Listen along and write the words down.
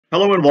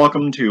Hello and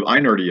welcome to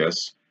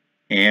iNerdius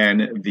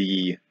and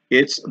the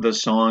It's the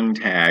Song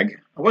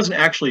tag. I wasn't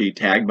actually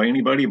tagged by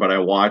anybody, but I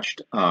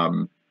watched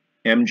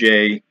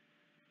MJ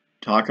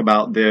talk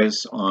about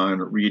this on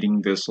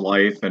Reading This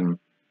Life and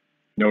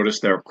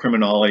noticed that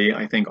Criminale,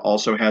 I think,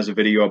 also has a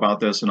video about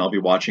this, and I'll be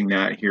watching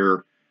that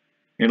here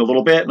in a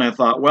little bit. And I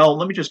thought, well,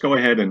 let me just go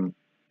ahead and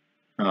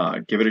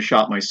give it a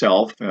shot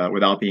myself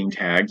without being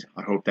tagged.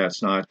 I hope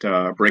that's not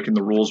breaking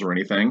the rules or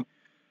anything.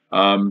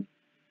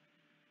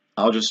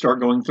 I'll just start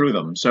going through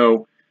them.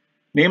 So,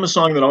 name a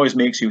song that always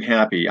makes you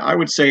happy. I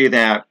would say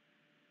that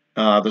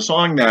the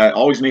song that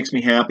always makes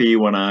me happy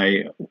when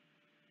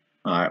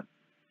well, I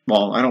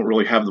don't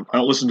really have, I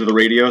don't listen to the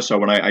radio, so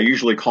when I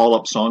usually call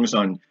up songs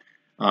on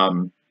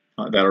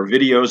that are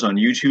videos on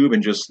YouTube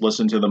and just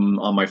listen to them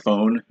on my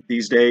phone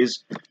these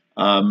days.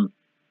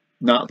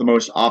 Not the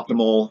most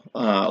optimal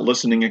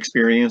listening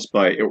experience,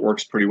 but it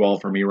works pretty well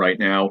for me right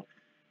now.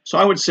 So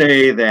I would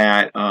say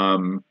that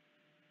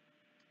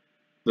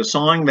the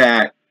song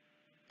that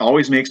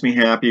always makes me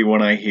happy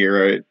when I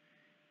hear it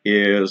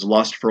is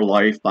Lust for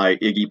Life by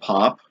Iggy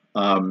Pop.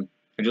 I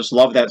just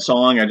love that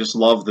song. I just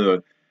love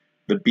the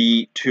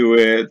beat to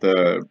it,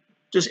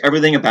 just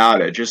everything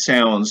about it just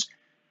sounds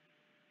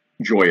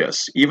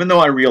joyous. Even though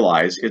I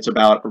realize it's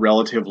about a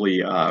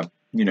relatively,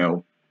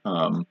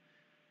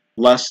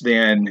 less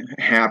than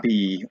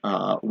happy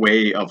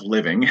way of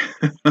living,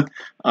 with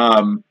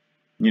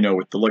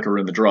the liquor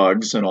and the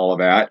drugs and all of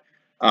that.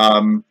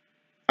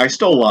 I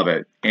still love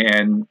it,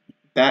 and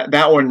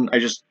that one I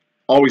just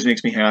always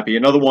makes me happy.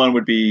 Another one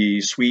would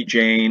be Sweet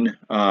Jane.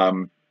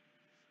 There's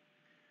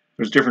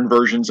different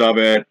versions of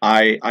it.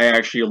 I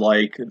actually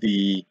like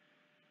the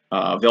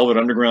Velvet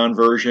Underground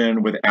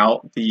version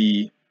without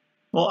the,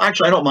 well,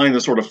 actually I don't mind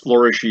the sort of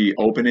flourishy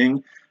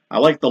opening. I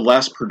like the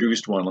less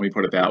produced one, let me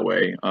put it that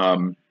way.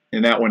 And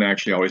that one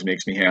actually always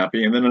makes me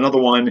happy. And then another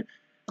one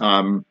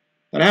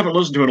that I haven't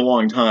listened to in a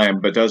long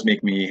time but does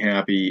make me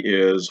happy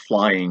is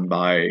Flying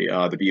by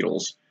the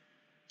Beatles.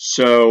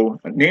 So,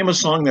 name a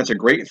song that's a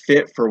great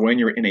fit for when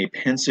you're in a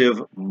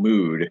pensive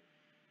mood.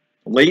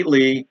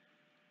 Lately,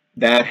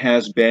 that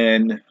has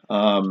been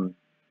the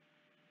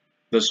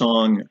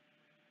song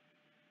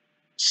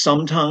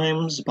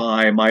Sometimes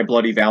by My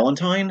Bloody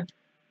Valentine.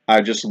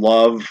 I just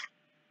love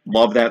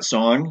that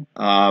song.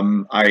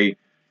 I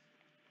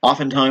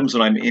oftentimes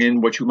when I'm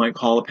in what you might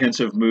call a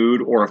pensive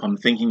mood, or if I'm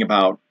thinking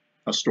about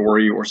a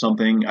story or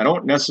something, I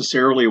don't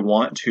necessarily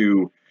want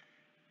to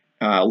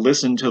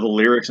listen to the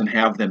lyrics and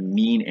have them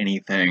mean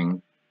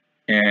anything.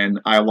 And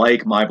I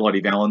like My Bloody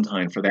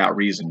Valentine for that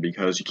reason,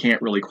 because you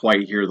can't really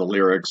quite hear the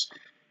lyrics.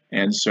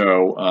 And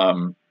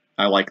so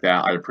I like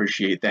that. I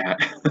appreciate that.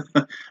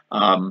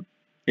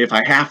 If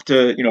I have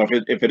to,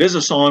 if it is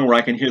a song where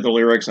I can hear the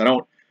lyrics, I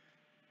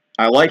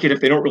like it if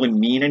they don't really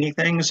mean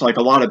anything. So like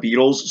a lot of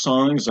Beatles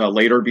songs,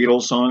 later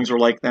Beatles songs are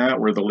like that,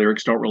 where the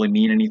lyrics don't really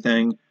mean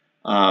anything,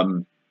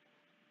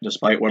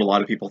 despite what a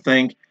lot of people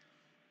think.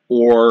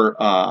 Or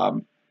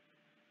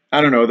I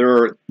don't know,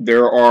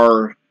 there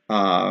are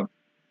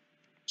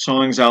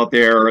songs out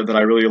there that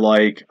I really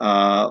like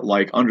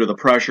Under the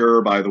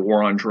Pressure by The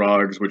War on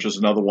Drugs, which is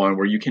another one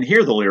where you can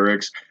hear the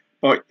lyrics,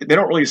 but they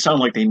don't really sound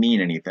like they mean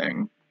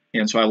anything.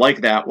 And so I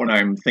like that when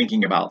I'm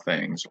thinking about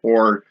things.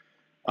 Or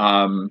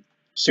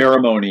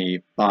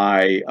Ceremony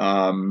by,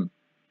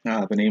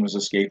 the name is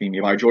escaping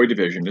me, by Joy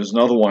Division is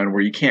another one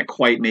where you can't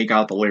quite make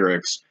out the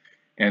lyrics.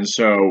 And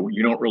so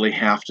you don't really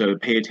have to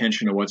pay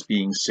attention to what's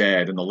being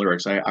said in the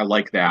lyrics. I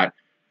like that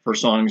for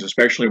songs,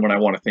 especially when I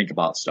want to think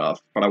about stuff,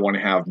 but I want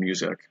to have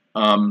music.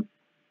 A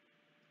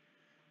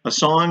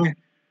song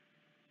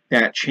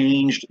that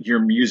changed your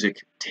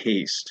music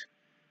taste,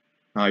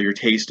 your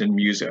taste in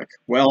music.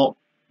 Well,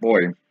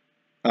 boy,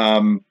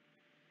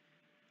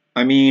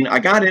 I mean, I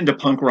got into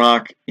punk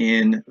rock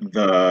in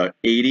the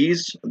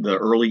 80s, the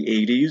early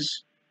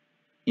 80s,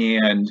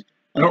 and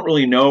I don't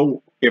really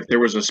know if there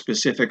was a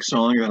specific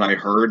song that I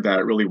heard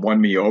that really won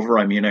me over.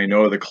 I mean, I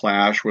know The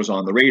Clash was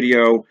on the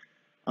radio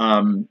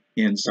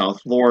in South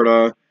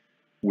Florida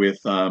with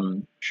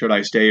Should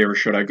I Stay or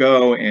Should I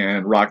Go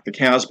and Rock the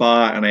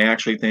Casbah, and I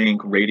actually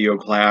think Radio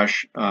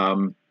Clash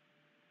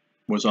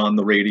was on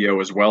the radio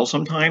as well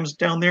sometimes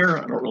down there.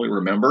 I don't really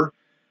remember.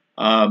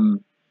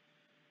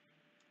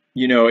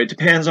 It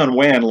depends on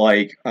when.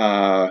 Like,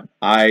 as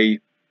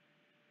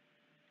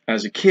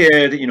a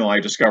kid, I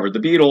discovered the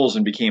Beatles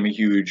and became a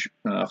huge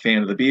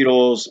fan of the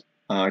Beatles.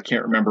 I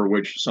can't remember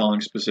which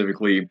song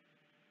specifically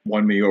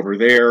won me over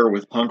there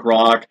with punk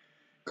rock.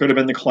 Could have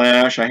been The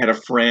Clash. I had a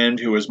friend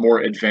who was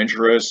more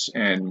adventurous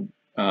and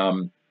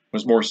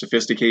was more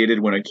sophisticated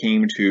when it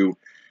came to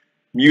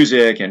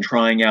music and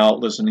trying out,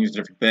 listening to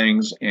different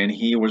things, and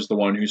he was the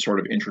one who sort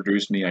of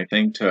introduced me, I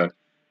think, to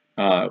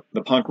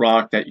the punk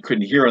rock that you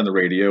couldn't hear on the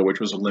radio, which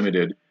was a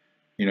limited,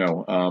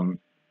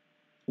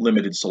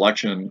 limited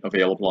selection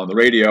available on the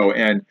radio.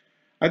 And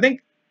I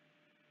think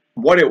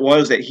what it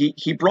was that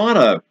he brought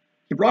a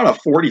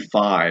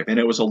 45, and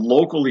it was a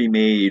locally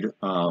made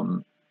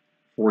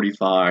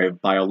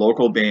 45 by a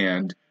local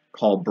band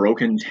called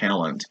Broken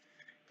Talent.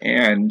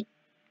 And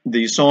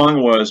the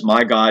song was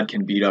 "My God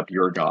Can Beat Up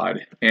Your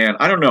God," and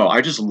I don't know,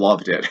 I just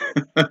loved it.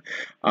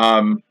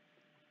 um,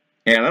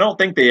 and I don't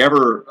think they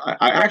ever.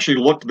 I actually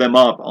looked them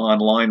up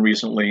online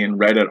recently and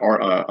read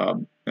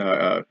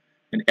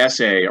an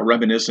essay, a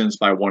reminiscence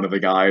by one of the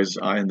guys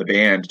in the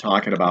band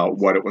talking about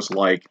what it was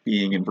like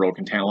being in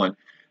Broken Talent.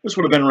 This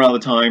would have been around the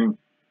time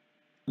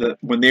that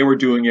when they were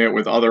doing it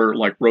with other,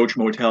 like Roach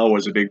Motel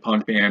was a big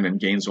punk band in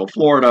Gainesville,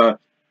 Florida,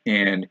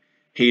 and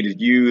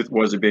Hated Youth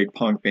was a big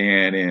punk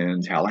band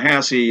in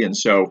Tallahassee, and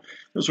so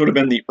this would have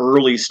been the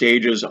early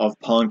stages of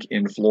punk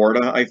in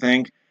Florida, I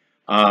think.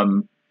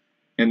 Um,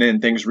 and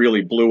then things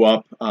really blew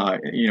up,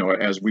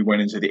 as we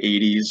went into the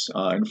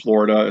 80s in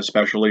Florida,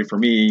 especially for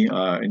me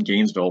in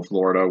Gainesville,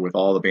 Florida, with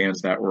all the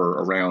bands that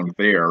were around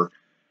there.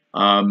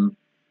 Um,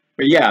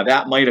 but yeah,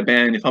 that might have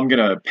been, if I'm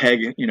gonna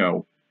peg,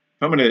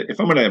 if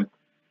I'm gonna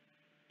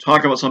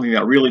talk about something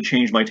that really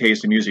changed my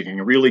taste in music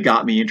and really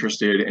got me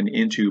interested and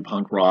into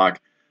punk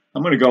rock,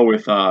 I'm gonna go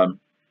with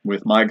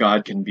 "My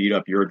God Can Beat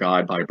Up Your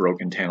God" by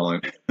Broken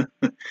Talent.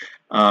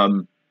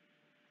 um,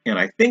 and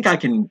I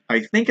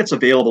think it's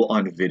available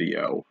on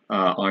video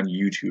on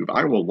YouTube.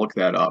 I will look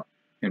that up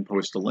and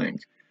post a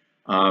link.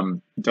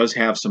 It does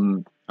have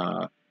some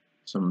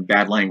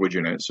bad language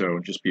in it, so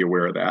just be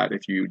aware of that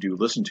if you do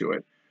listen to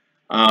it.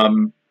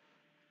 Um,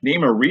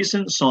 Name a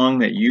recent song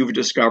that you've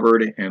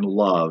discovered and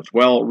loved.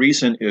 Well,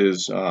 recent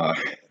is a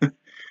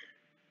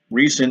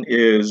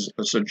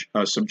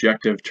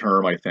subjective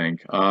term, I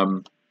think.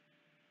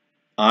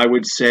 I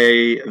would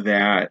say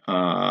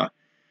that,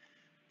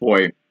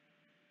 boy,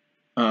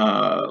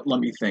 let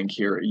me think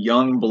here.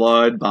 "Young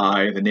Blood"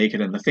 by The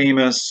Naked and the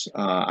Famous.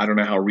 I don't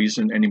know how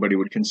recent anybody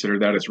would consider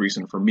that. It's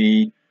recent for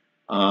me.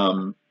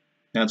 Um,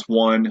 that's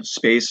one.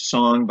 "Space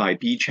Song" by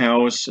Beach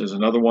House is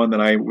another one that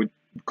I would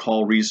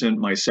call recent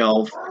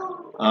myself.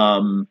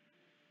 Um,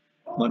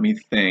 Let me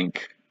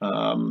think.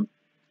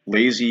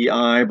 "Lazy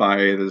Eye"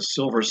 by the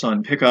Silver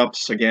Sun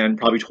Pickups. Again,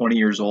 probably 20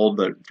 years old,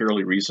 but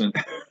fairly recent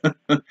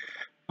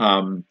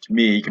to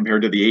me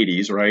compared to the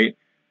 80s, right?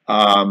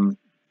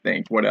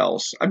 Think what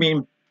else? I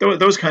mean,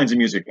 those kinds of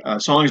music.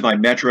 Songs by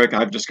Metric,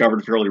 I've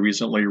discovered fairly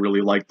recently.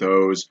 Really like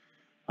those.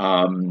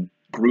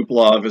 Group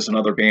Love is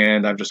another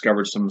band I've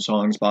discovered some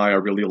songs by I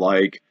really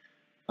like.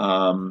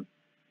 Um,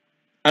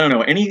 I don't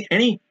know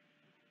any.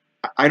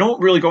 I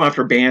don't really go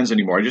after bands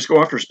anymore. I just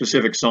go after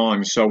specific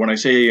songs. So when I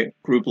say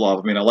Group Love,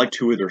 I mean I like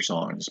two of their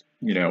songs.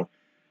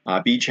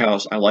 Beach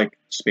House, I like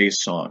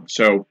Space Song.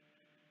 So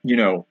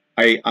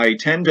I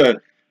tend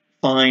to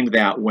find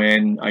that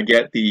when I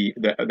get the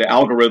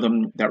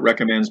algorithm that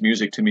recommends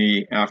music to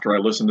me after I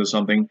listen to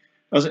something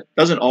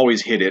doesn't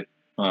always hit it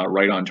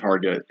right on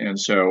target, and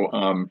so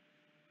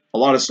a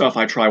lot of stuff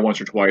I try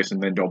once or twice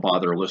and then don't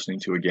bother listening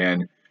to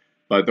again.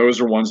 But those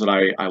are ones that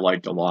I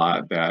liked a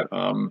lot that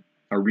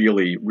I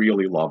really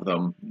really love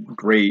them.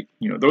 Great,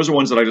 those are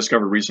ones that I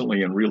discovered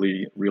recently and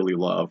really really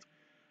love.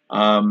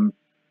 Um,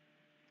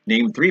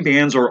 Name three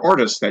bands or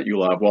artists that you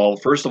love. Well,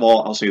 first of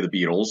all, I'll say the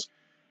Beatles.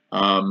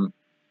 Um,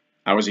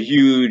 I was a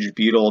huge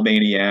Beatle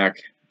maniac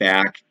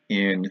back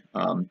in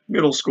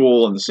middle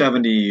school in the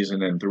 70s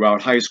and then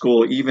throughout high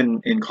school, even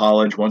in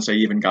college, once I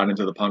even got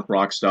into the punk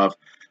rock stuff,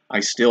 I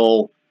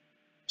still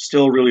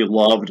really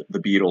loved the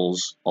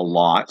Beatles a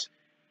lot.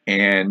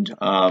 And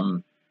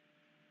I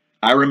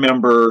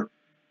remember,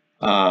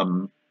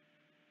 um,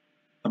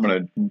 I'm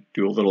going to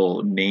do a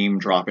little name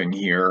dropping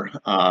here.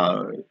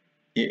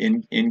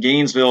 In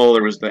Gainesville,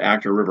 there was the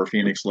actor River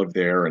Phoenix lived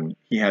there, and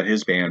he had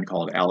his band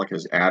called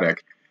Alika's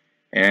Attic.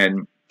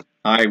 And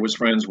I was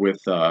friends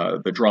with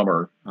the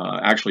drummer,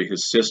 actually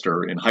his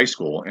sister, in high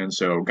school, and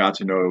so got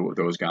to know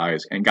those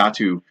guys and got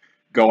to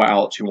go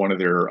out to one of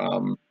their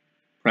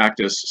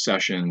practice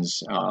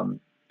sessions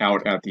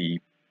out at the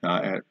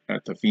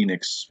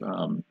Phoenix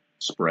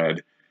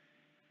spread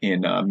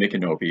in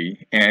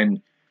Micanopy,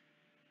 and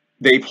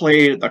they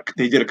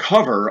did a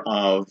cover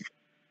of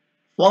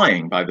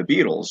 "Flying" by the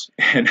Beatles,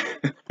 and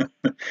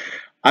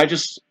I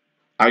just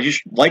I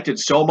just liked it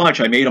so much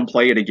I made them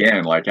play it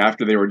again. Like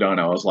after they were done,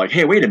 I was like,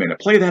 "Hey, wait a minute,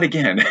 play that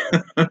again."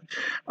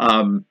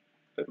 um,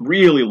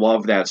 really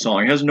love that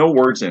song. It has no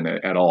words in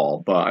it at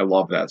all, but I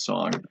love that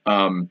song.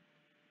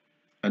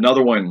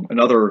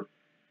 Another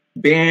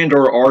band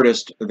or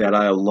artist that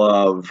I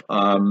love.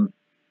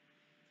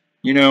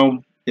 Yeah,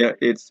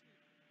 it's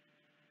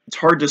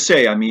hard to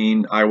say. I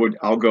mean,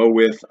 I'll go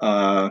with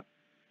My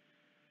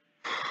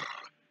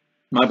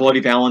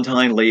Bloody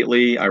Valentine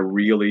lately. I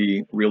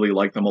really, really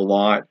like them a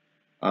lot.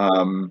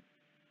 Um,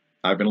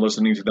 I've been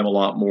listening to them a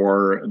lot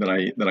more than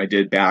I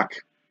did back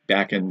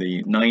in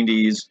the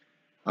 90s.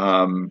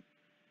 Um,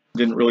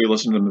 didn't really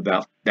listen to them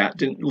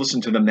didn't listen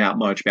to them that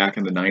much back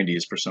in the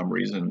 90s for some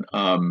reason.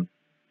 And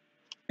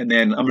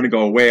then I'm going to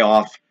go way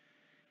off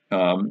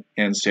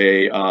and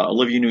say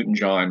Olivia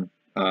Newton-John.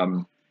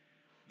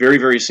 Very,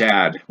 very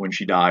sad when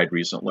she died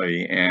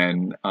recently,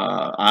 and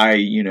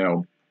her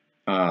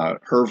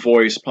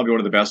voice, probably one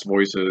of the best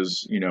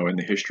voices, in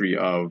the history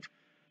of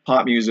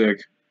pop music,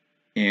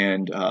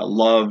 and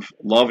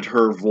loved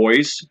her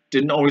voice.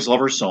 Didn't always love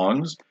her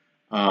songs,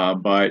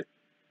 but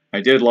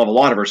I did love a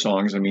lot of her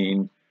songs. I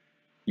mean,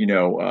 you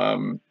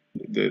know,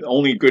 the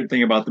only good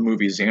thing about the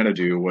movie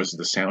Xanadu was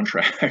the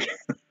soundtrack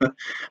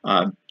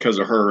because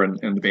of her and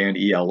the band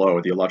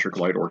ELO, the Electric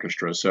Light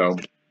Orchestra. So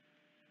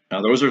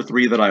those are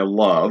three that I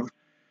love.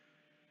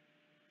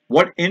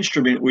 What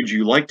instrument would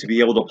you like to be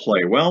able to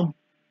play? Well,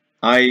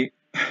 I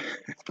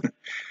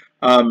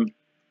um,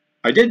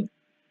 I did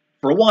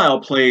for a while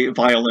play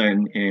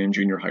violin in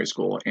junior high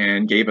school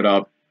and gave it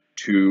up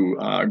to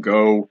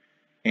go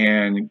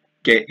and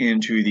get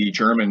into the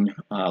German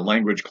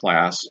language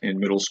class in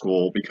middle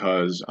school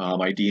because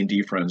my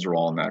D&D friends were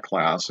all in that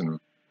class, and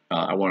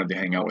I wanted to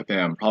hang out with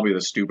them. Probably the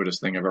stupidest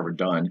thing I've ever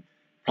done.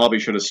 Probably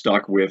should have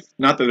stuck with,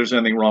 not that there's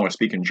anything wrong with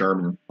speaking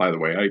German, by the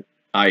way.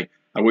 I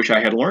wish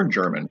I had learned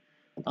German.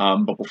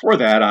 But before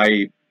that,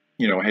 I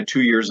had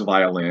 2 years of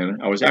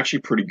violin. I was actually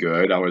pretty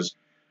good. I was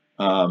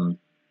um,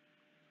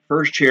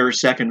 first chair,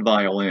 second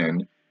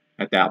violin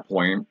at that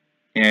point,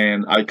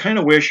 and I kind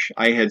of wish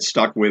I had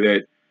stuck with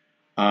it.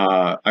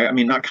 I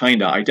mean, not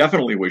kinda. I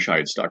definitely wish I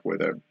had stuck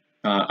with it.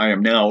 I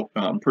am now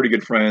pretty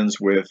good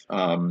friends with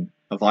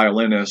a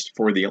violinist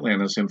for the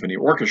Atlanta Symphony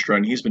Orchestra,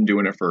 and he's been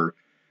doing it for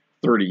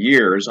 30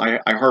 years. I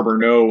harbor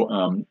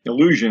no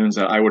illusions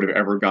that I would have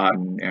ever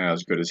gotten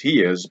as good as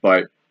he is,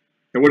 but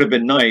it would have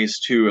been nice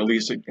to at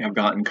least have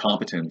gotten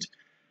competent.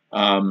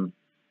 Um,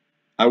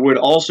 I would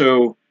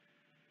also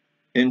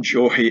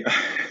enjoy.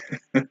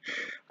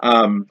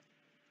 um,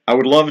 I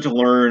would love to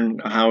learn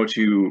how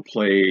to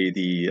play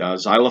the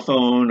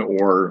xylophone,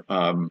 or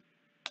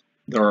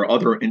there are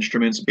other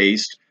instruments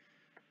based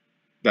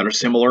that are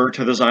similar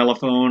to the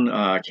xylophone.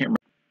 I can't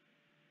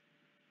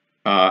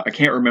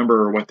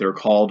remember what they're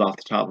called off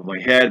the top of my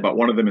head, but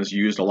one of them is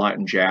used a lot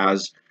in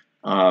jazz.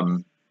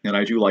 And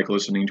I do like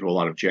listening to a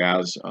lot of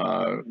jazz.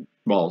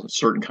 Well,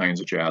 certain kinds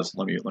of jazz.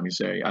 Let me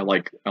say, I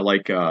like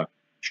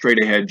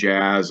straight ahead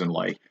jazz and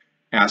like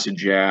acid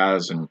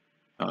jazz and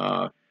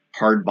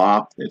hard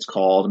bop. It's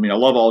called. I mean, I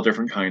love all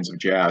different kinds of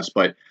jazz,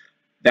 but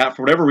that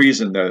for whatever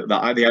reason,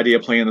 the idea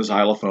of playing the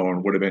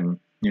xylophone would have been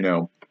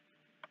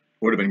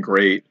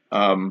great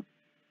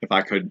if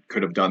I could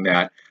have done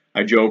that.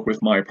 I joke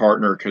with my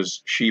partner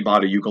because she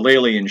bought a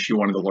ukulele and she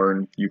wanted to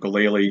learn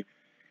ukulele.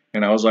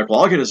 And I was like,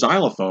 well, I'll get a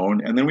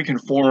xylophone, and then we can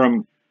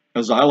form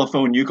a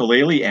xylophone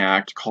ukulele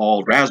act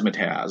called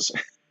Razzmatazz.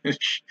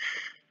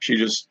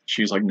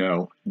 She's like,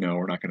 no,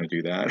 we're not going to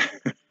do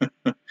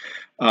that.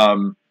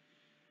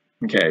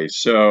 Okay,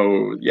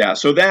 so yeah,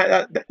 so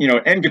that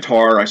and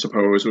guitar, I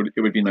suppose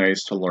it would be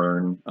nice to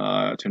learn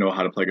to know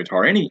how to play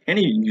guitar. Any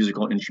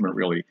musical instrument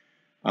really.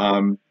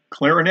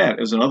 Clarinet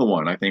is another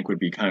one I think would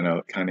be kind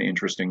of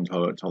interesting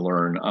to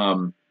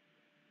learn.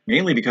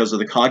 Mainly because of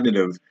the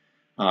cognitive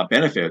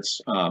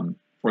benefits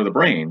for the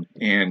brain,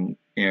 and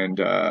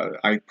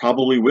I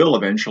probably will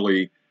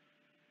eventually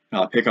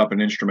pick up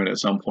an instrument at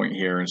some point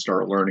here and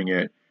start learning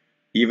it,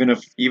 even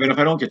if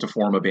I don't get to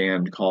form a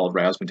band called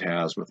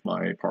Razzmatazz with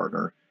my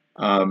partner.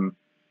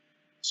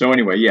 So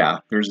anyway, yeah,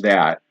 there's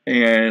that.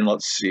 And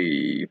let's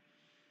see.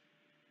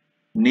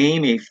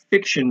 Name a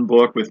fiction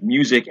book with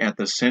music at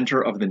the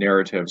center of the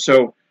narrative.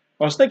 So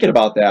I was thinking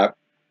about that.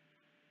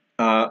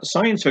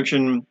 Science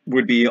fiction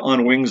would be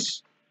On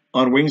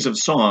Wings of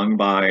Song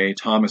by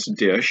Thomas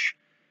Dish.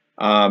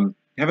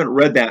 Haven't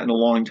read that in a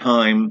long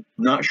time.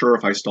 Not sure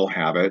if I still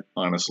have it,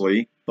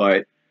 honestly,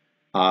 but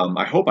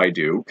I hope I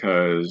do,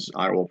 because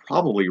I will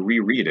probably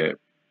reread it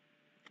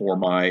for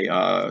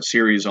my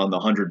series on the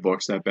 100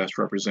 books that best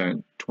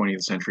represent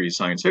 20th century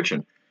science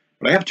fiction.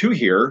 But I have two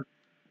here.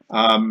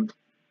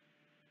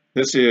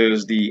 This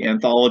is the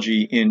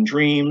anthology In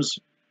Dreams.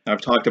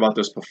 I've talked about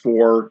this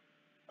before.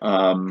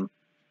 I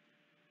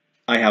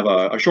have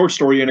a short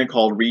story in it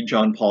called Read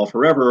John Paul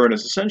Forever, and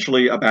it's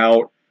essentially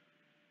about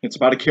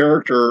a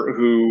character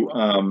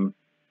who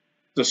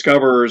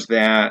discovers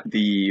that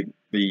the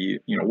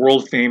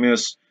world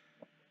famous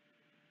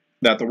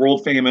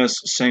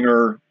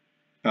singer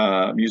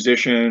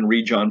musician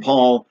Read John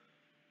Paul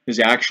is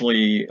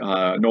actually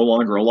no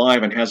longer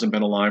alive and hasn't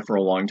been alive for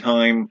a long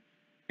time,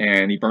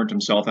 and he burnt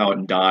himself out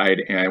and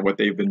died. And what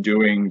they've been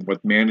doing,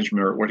 what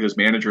management or what his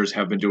managers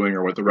have been doing,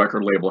 or what the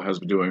record label has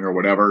been doing, or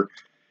whatever,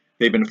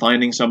 they've been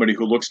finding somebody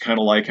who looks kind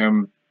of like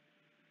him,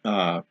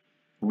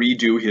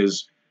 redo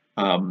his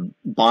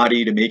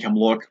body to make him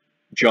look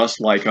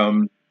just like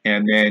him,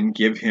 and then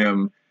give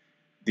him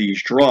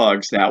these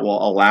drugs that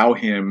will allow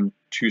him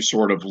to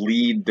sort of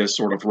lead this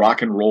sort of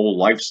rock and roll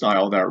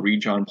lifestyle that Read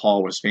John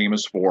Paul was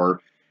famous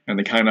for, and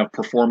the kind of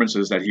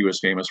performances that he was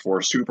famous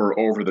for, super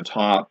over the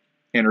top,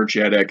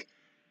 energetic,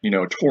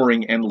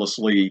 touring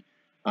endlessly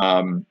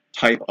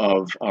type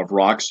of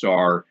rock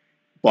star.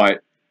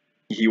 But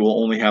he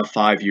will only have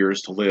 5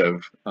 years to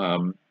live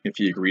if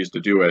he agrees to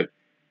do it.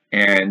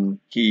 And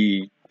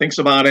he thinks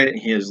about it.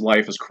 His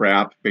life is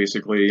crap,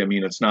 basically. I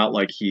mean, it's not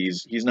like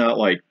he's not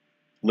like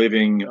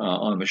living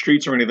on the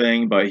streets or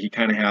anything, but he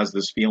kind of has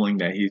this feeling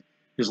that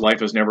his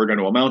life is never going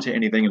to amount to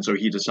anything, and so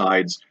he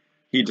decides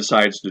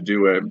to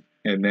do it.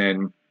 And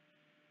then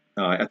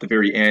at the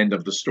very end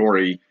of the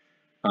story,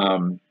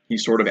 he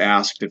sort of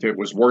asked if it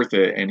was worth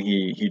it, and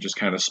he just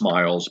kind of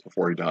smiles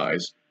before he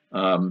dies.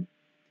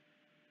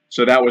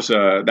 So that was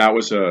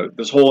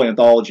this whole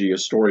anthology of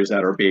stories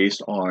that are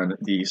based on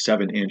the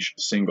 7-inch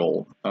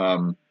single,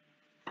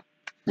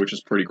 which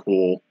is pretty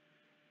cool.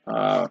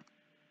 And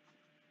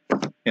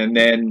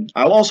then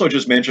I'll also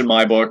just mention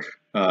my book,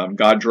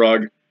 God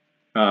Drug.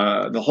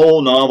 The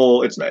whole novel,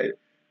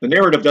 the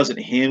narrative doesn't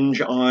hinge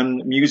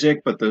on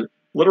music, but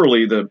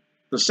literally the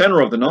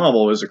center of the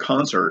novel is a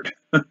concert.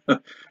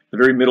 The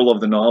very middle of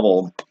the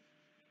novel,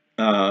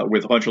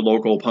 with a bunch of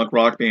local punk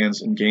rock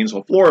bands in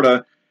Gainesville,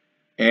 Florida,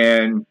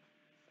 and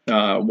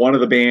one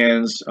of the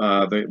bands,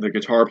 the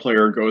guitar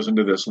player goes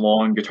into this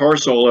long guitar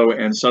solo,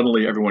 and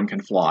suddenly everyone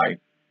can fly.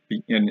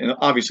 And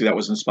obviously that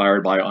was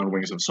inspired by On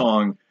Wings of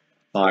Song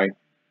by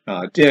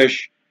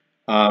Dish,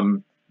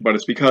 but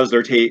it's because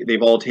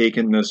they've all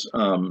taken this,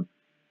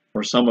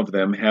 or some of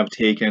them have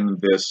taken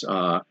this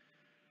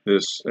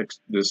this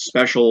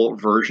special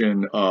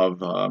version of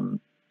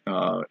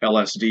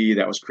LSD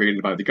that was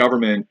created by the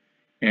government,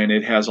 and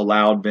it has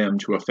allowed them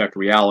to affect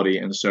reality.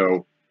 And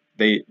so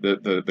the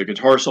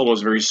guitar solo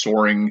is a very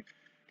soaring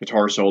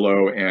guitar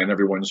solo, and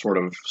everyone sort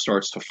of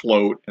starts to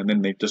float, and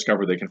then they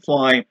discover they can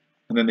fly,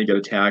 and then they get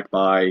attacked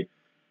by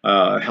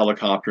a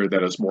helicopter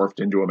that has morphed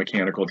into a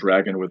mechanical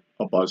dragon with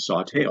a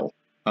buzzsaw tail.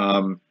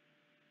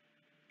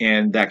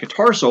 And that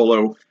guitar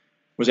solo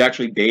was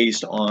actually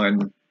based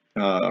on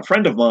a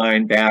friend of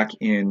mine back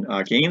in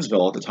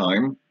Gainesville at the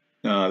time,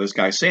 this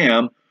guy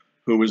Sam,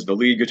 who was the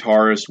lead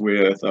guitarist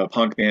with a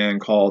punk band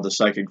called The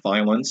Psychic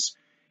Violence,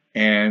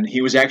 and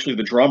he was actually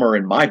the drummer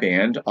in my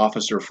band,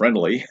 Officer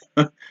Friendly.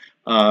 He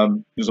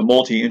was a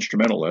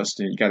multi-instrumentalist,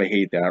 and you gotta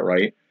hate that,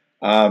 right?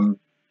 And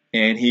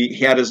he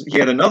had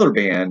another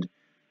band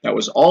that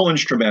was all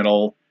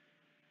instrumental,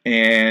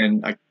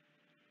 and I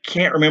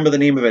can't remember the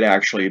name of it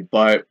actually,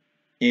 but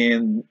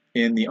in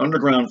the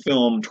underground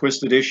film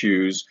Twisted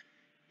Issues,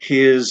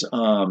 his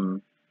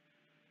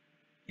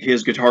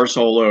guitar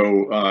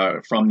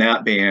solo from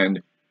that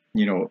band,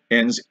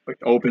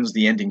 opens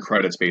the ending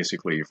credits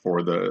basically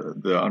for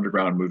the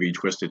underground movie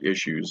Twisted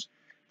Issues.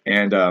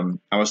 And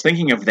I was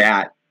thinking of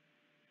that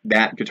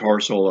guitar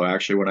solo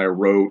actually when I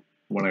wrote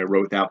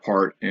that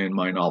part in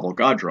my novel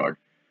God Drug.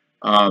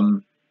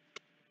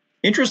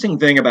 Interesting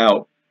thing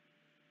about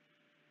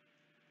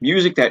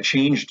music that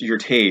changed your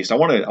taste. I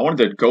wanted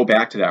to go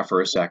back to that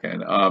for a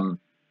second.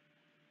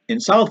 In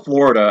South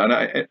Florida,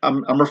 and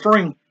I'm going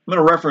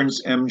to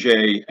reference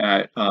MJ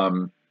at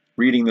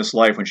Reading This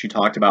Life when she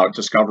talked about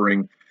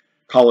discovering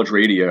college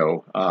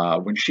radio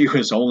when she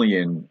was only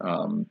in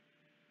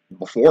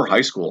before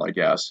high school, I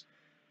guess.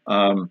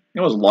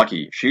 It was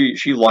lucky.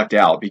 She lucked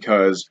out,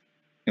 because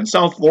in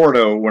South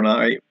Florida, when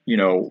I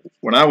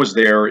was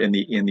there in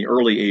the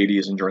early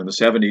 80s and during the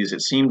 70s,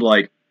 it seemed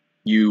like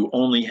you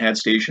only had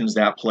stations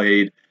that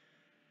played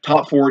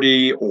top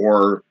 40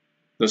 or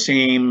the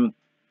same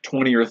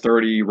 20 or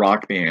 30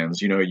 rock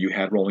bands. You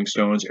had Rolling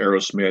Stones,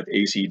 Aerosmith,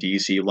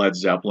 AC/DC, Led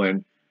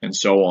Zeppelin, and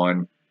so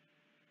on.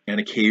 And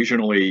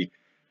occasionally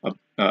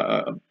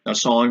a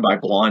song by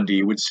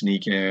Blondie would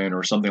sneak in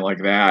or something like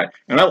that.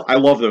 And I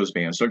love those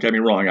bands. Don't get me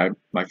wrong.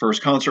 My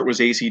first concert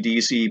was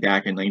AC/DC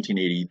back in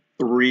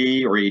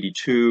 1983 or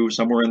 82,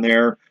 somewhere in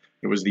there.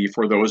 It was the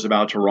For Those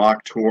About to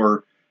Rock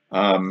tour.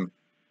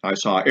 I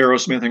saw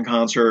Aerosmith in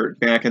concert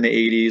back in the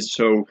 80s.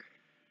 So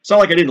it's not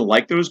like I didn't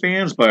like those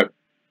bands, but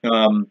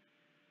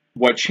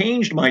what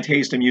changed my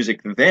taste in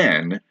music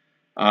then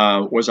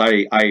was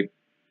I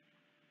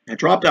had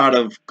dropped out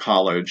of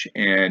college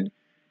and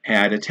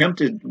had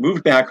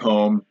moved back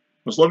home,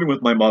 was living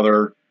with my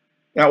mother.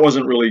 That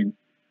wasn't really,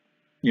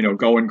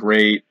 going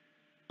great.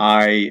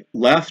 I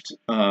left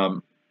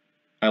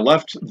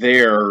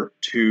there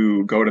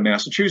to go to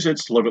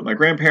Massachusetts to live with my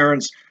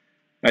grandparents.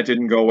 That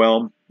didn't go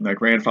well. My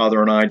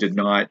grandfather and I did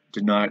not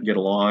get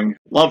along.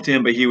 Loved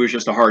him, but he was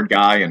just a hard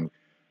guy, and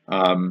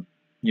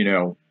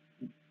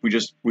we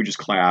just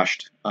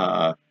clashed.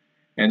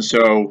 And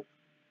so,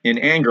 in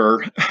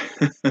anger,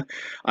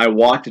 I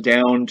walked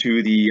down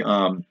to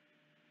the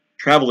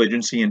travel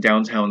agency in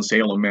downtown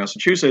Salem,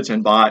 Massachusetts,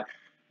 and bought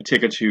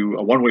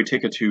a one-way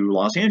ticket to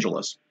Los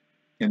Angeles,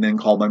 and then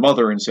called my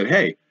mother and said,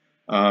 "Hey,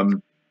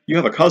 you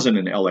have a cousin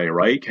in LA,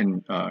 right?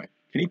 Can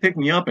he pick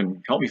me up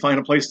and help me find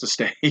a place to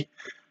stay?"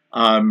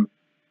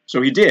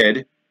 So he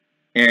did,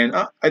 and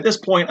at this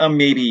point I'm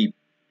maybe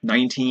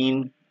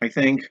 19, I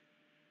think,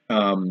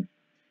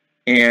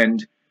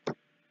 and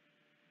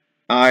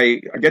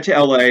I get to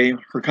LA.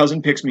 Her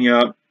cousin picks me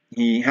up.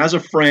 He has a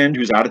friend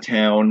who's out of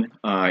town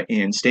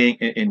staying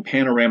in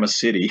Panorama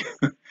City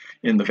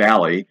in the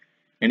Valley,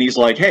 and he's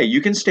like, "Hey, you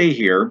can stay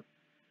here.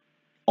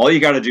 All you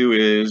got to do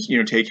is,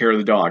 take care of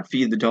the dog,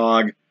 feed the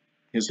dog.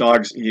 His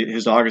dog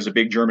is a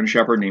big German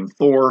Shepherd named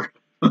Thor.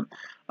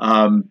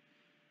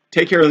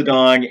 Take care of the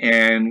dog,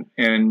 and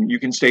you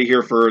can stay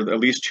here for at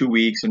least 2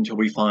 weeks until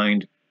we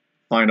find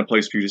a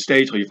place for you to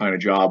stay, till you find a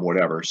job,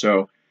 whatever."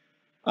 So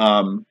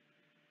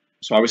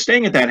I was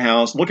staying at that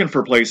house, looking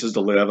for places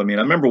to live. I mean,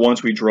 I remember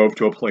once we drove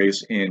to a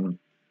place in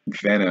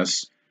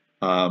Venice,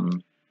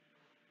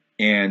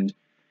 and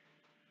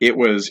it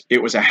was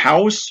a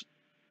house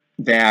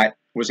that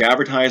was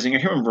advertising.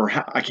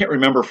 I can't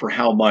remember for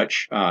how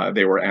much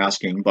they were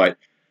asking, but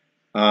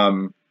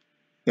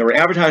they were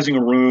advertising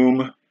a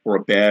room or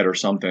a bed or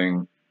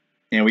something.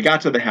 And we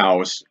got to the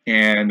house,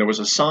 and there was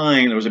a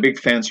sign. There was a big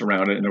fence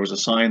around it, and there was a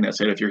sign that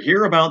said, "If you're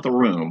here about the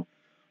room,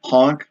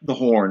 honk the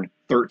horn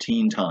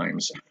 13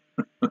 times."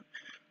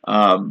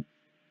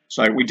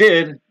 So we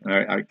did.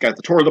 I got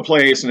the tour of the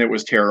place, and it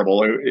was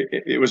terrible.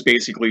 It was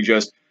basically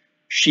just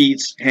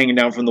sheets hanging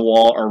down from the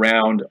wall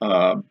around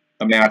a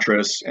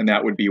mattress, and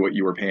that would be what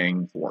you were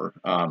paying for.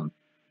 And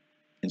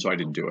so I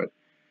didn't do it.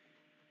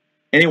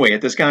 Anyway, at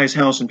this guy's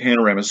house in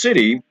Panorama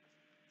City,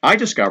 I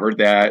discovered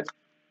that,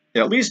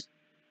 at least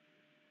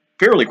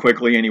fairly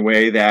quickly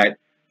anyway, that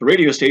the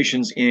radio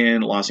stations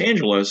in Los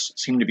Angeles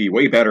seemed to be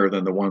way better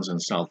than the ones in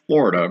South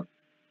Florida.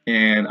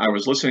 And I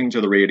was listening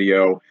to the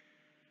radio,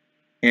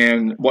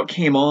 and what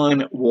came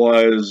on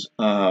was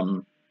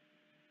Ball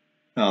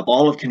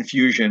of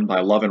Confusion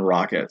by Love and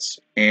Rockets.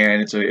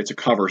 And it's a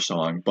cover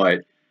song,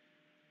 but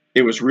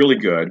it was really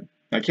good.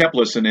 I kept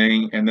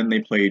listening, and then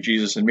they played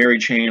Jesus and Mary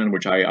Chain,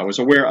 which I was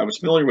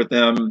familiar with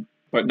them,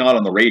 but not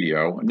on the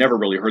radio. I never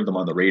really heard them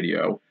on the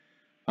radio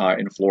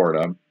in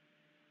Florida.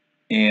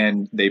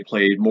 And they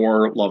played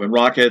more Love and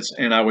Rockets,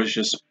 and I was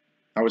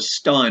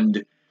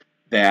stunned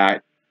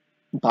that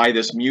by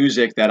this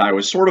music that I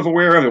was sort of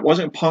aware of. It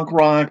wasn't punk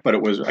rock, but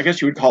it was, I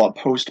guess you would call it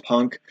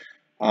post-punk.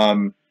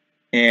 And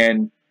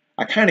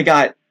I kind of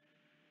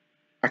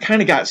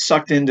got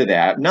sucked into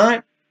that.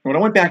 Not when I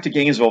went back to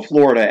Gainesville,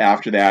 Florida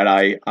after that,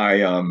 I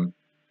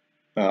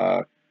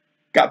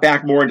got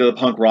back more into the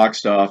punk rock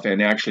stuff,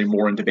 and actually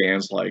more into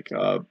bands like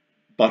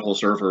Butthole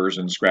Surfers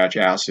and Scratch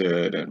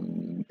Acid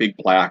and Big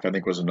Black, I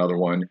think was another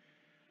one.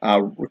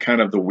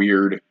 Kind of the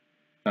weird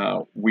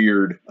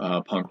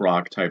punk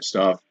rock type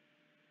stuff.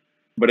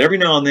 But every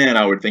now and then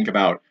I would think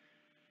about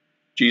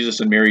Jesus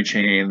and Mary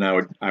Chain. I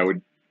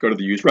would go to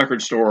the used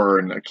record store,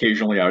 and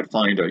occasionally I would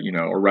find a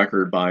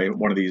record by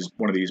one of these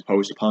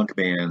post-punk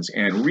bands,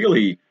 and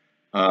really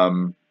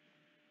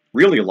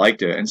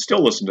liked it, and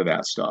still listen to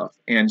that stuff.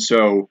 And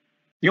so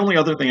the only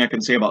other thing I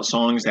can say about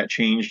songs that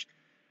changed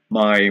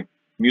my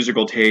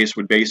musical taste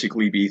would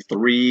basically be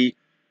three.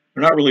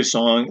 They're not really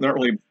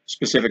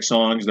specific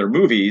songs. They're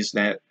movies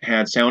that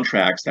had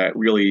soundtracks that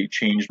really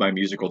changed my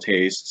musical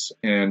tastes,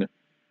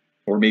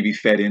 or maybe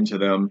fed into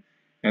them.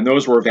 And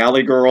those were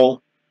Valley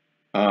Girl,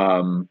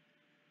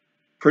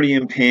 Pretty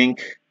in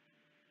Pink,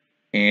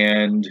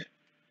 and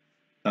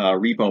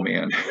Repo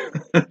Man.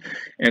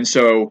 And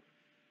so,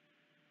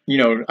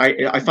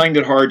 I find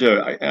it hard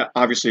to,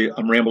 obviously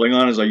I'm rambling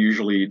on as I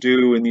usually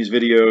do in these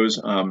videos.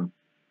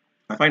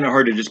 I find it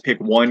hard to just pick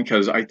one,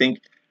 because I think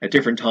at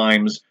different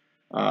times,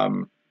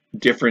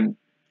 different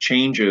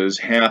changes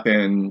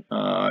happen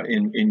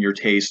in your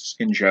tastes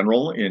in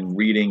general, in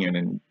reading and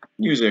in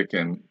music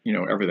and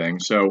everything.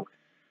 So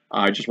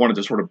I just wanted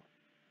to sort of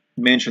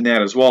mention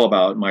that as well,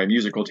 about my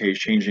musical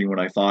taste changing when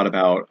I thought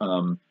about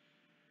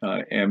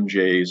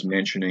MJ's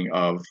mentioning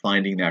of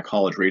finding that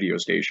college radio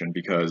station,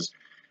 because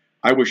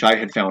I wish I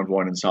had found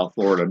one in South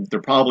Florida.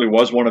 There probably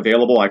was one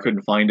available. I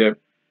couldn't find it.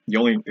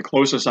 The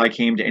closest I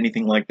came to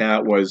anything like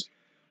that was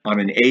on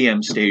an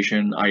AM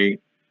station. I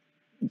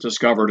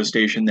discovered a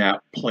station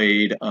that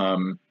played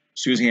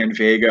Suzanne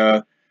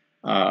Vega,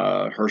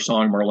 her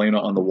song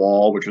Marlene on the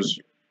Wall, which was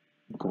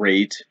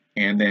great,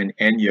 and then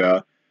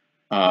Enya,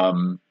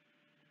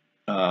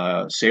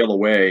 Sail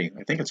Away.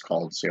 I think it's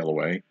called Sail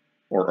Away,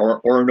 or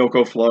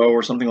Orinoco Flow,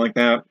 or something like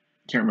that.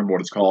 Can't remember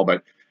what it's called,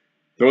 but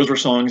those were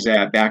songs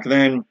that back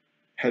then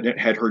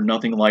had heard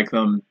nothing like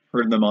them,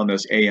 heard them on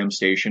this AM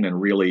station,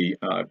 and really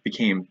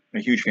became a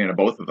huge fan of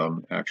both of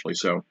them, actually.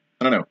 So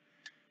I don't know.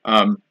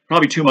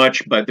 Probably too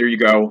much, but there you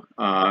go.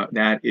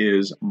 That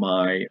is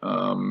my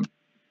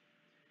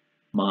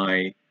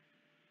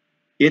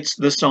It's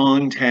the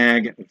Song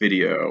Tag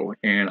video,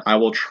 and I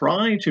will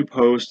try to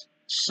post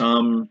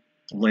some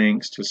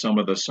links to some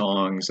of the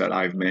songs that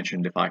I've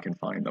mentioned if I can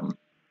find them.